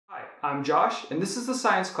I'm Josh, and this is the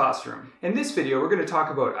Science Classroom. In this video, we're going to talk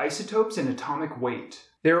about isotopes and atomic weight.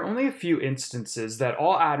 There are only a few instances that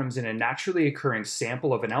all atoms in a naturally occurring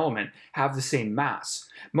sample of an element have the same mass.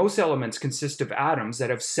 Most elements consist of atoms that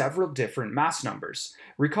have several different mass numbers.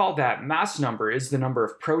 Recall that mass number is the number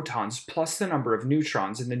of protons plus the number of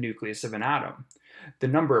neutrons in the nucleus of an atom. The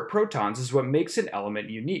number of protons is what makes an element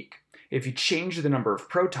unique. If you change the number of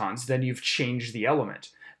protons, then you've changed the element.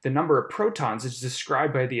 The number of protons is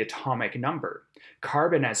described by the atomic number.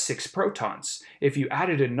 Carbon has 6 protons. If you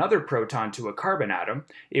added another proton to a carbon atom,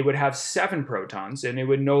 it would have 7 protons and it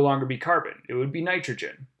would no longer be carbon. It would be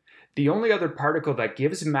nitrogen. The only other particle that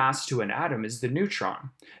gives mass to an atom is the neutron.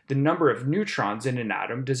 The number of neutrons in an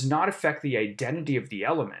atom does not affect the identity of the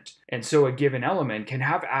element, and so a given element can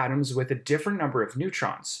have atoms with a different number of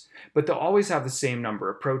neutrons, but they'll always have the same number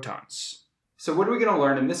of protons. So what are we going to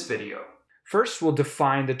learn in this video? First, we'll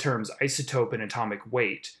define the terms isotope and atomic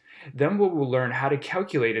weight. Then we'll learn how to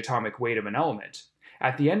calculate atomic weight of an element.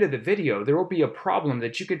 At the end of the video, there will be a problem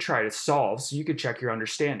that you could try to solve so you could check your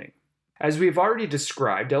understanding. As we've already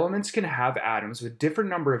described, elements can have atoms with different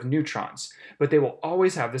number of neutrons, but they will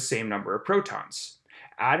always have the same number of protons.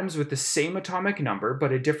 Atoms with the same atomic number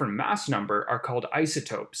but a different mass number are called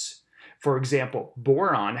isotopes. For example,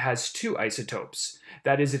 boron has 2 isotopes.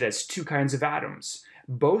 That is, it has 2 kinds of atoms.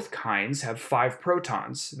 Both kinds have 5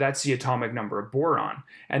 protons, that's the atomic number of boron,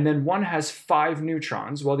 and then one has 5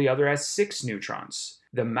 neutrons while the other has 6 neutrons.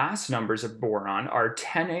 The mass numbers of boron are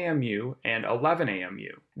 10 AMU and 11 AMU.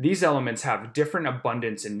 These elements have different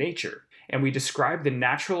abundance in nature, and we describe the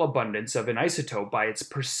natural abundance of an isotope by its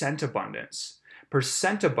percent abundance.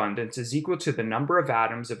 Percent abundance is equal to the number of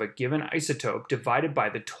atoms of a given isotope divided by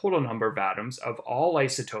the total number of atoms of all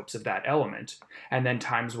isotopes of that element, and then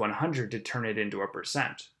times 100 to turn it into a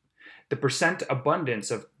percent. The percent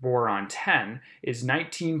abundance of boron 10 is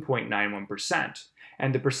 19.91%,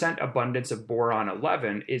 and the percent abundance of boron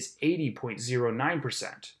 11 is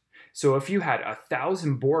 80.09%. So if you had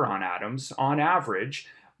 1,000 boron atoms, on average,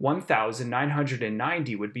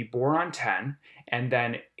 1,990 would be boron 10, and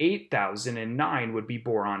then 8,009 would be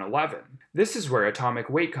boron 11. This is where atomic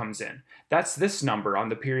weight comes in. That's this number on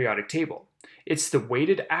the periodic table. It's the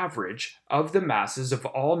weighted average of the masses of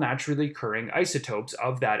all naturally occurring isotopes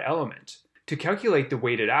of that element. To calculate the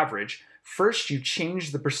weighted average, first you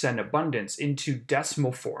change the percent abundance into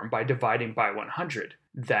decimal form by dividing by 100.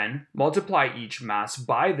 Then multiply each mass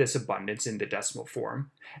by this abundance in the decimal form,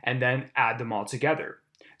 and then add them all together.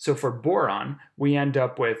 So for boron, we end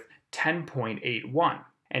up with 10.81,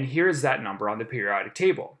 and here is that number on the periodic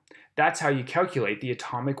table. That's how you calculate the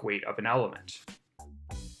atomic weight of an element.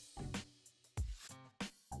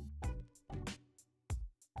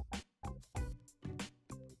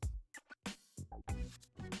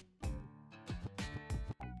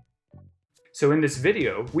 So in this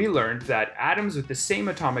video, we learned that atoms with the same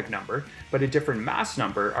atomic number but a different mass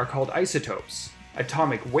number are called isotopes.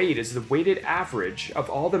 Atomic weight is the weighted average of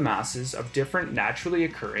all the masses of different naturally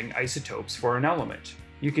occurring isotopes for an element.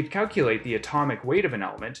 You could calculate the atomic weight of an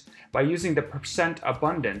element by using the percent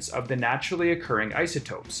abundance of the naturally occurring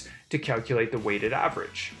isotopes to calculate the weighted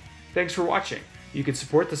average. Thanks for watching. You can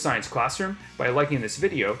support the Science Classroom by liking this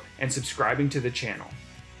video and subscribing to the channel.